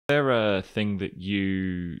there a thing that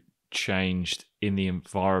you changed in the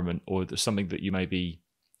environment, or something that you maybe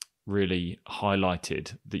really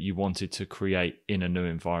highlighted that you wanted to create in a new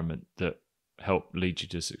environment that helped lead you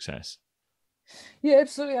to success? Yeah,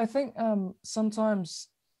 absolutely. I think sometimes,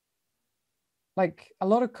 like a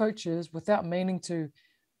lot of coaches, without meaning to,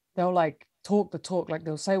 they'll like talk the talk, like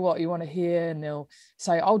they'll say what you want to hear, and they'll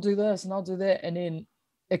say, I'll do this and I'll do that. And then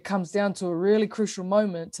it comes down to a really crucial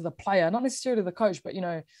moment to the player, not necessarily the coach, but,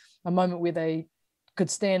 a moment where they could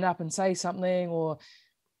stand up and say something, or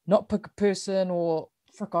not pick a person, or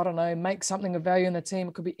frick, I don't know, make something of value in the team.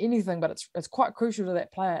 It could be anything, but it's quite crucial to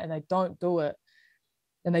that player, and they don't do it.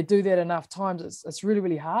 And they do that enough times. It's really,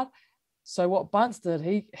 really hard. So what Bunce did,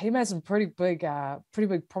 he made some pretty big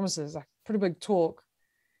promises, like pretty big talk.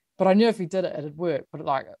 But I knew if he did it, it'd work. But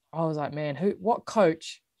like I was like, man, what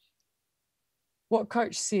coach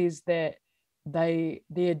says that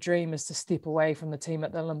their dream is to step away from the team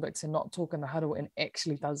at the Olympics and not talk in the huddle and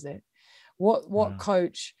actually does that? What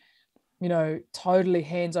coach, totally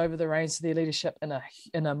hands over the reins to their leadership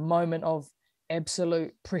in a moment of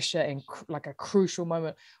absolute pressure and like a crucial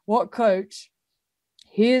moment? What coach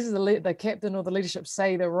hears the captain or the leadership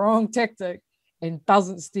say the wrong tactic and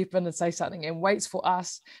doesn't step in and say something and waits for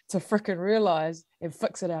us to freaking realize and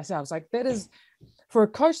fix it ourselves? Like, that is, for a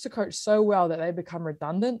coach to coach so well that they become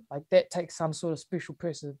redundant, like that takes some sort of special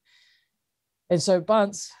person. And so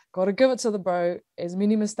Bunce, got to give it to the bro. As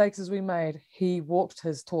many mistakes as we made, he walked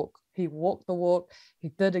his talk. He walked the walk. He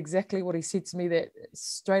did exactly what he said to me that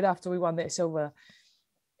straight after we won that silver.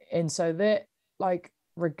 And so that, like,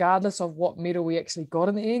 regardless of what medal we actually got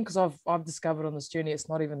in the end, because I've discovered on this journey, it's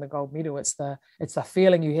not even the gold medal. It's the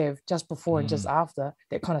feeling you have just before and just after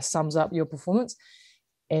that kind of sums up your performance.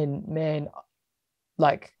 And man,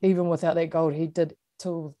 like, even without that gold, he did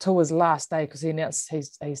till his last day, because he announced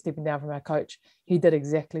he's stepping down from our coach. He did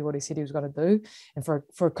exactly what he said he was going to do. And for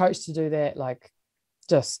a coach to do that, like,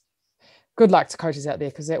 just good luck to coaches out there,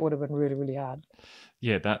 because that would have been really, really hard.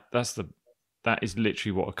 Yeah, that is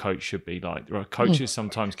literally what a coach should be like. Coaches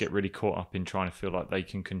sometimes get really caught up in trying to feel like they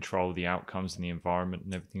can control the outcomes and the environment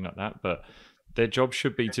and everything like that, but their job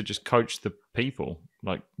should be to just coach the people,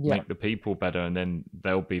 like make the people better, and then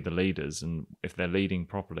they'll be the leaders. And if they're leading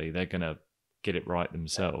properly, they're going to get it right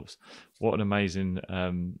themselves. What an amazing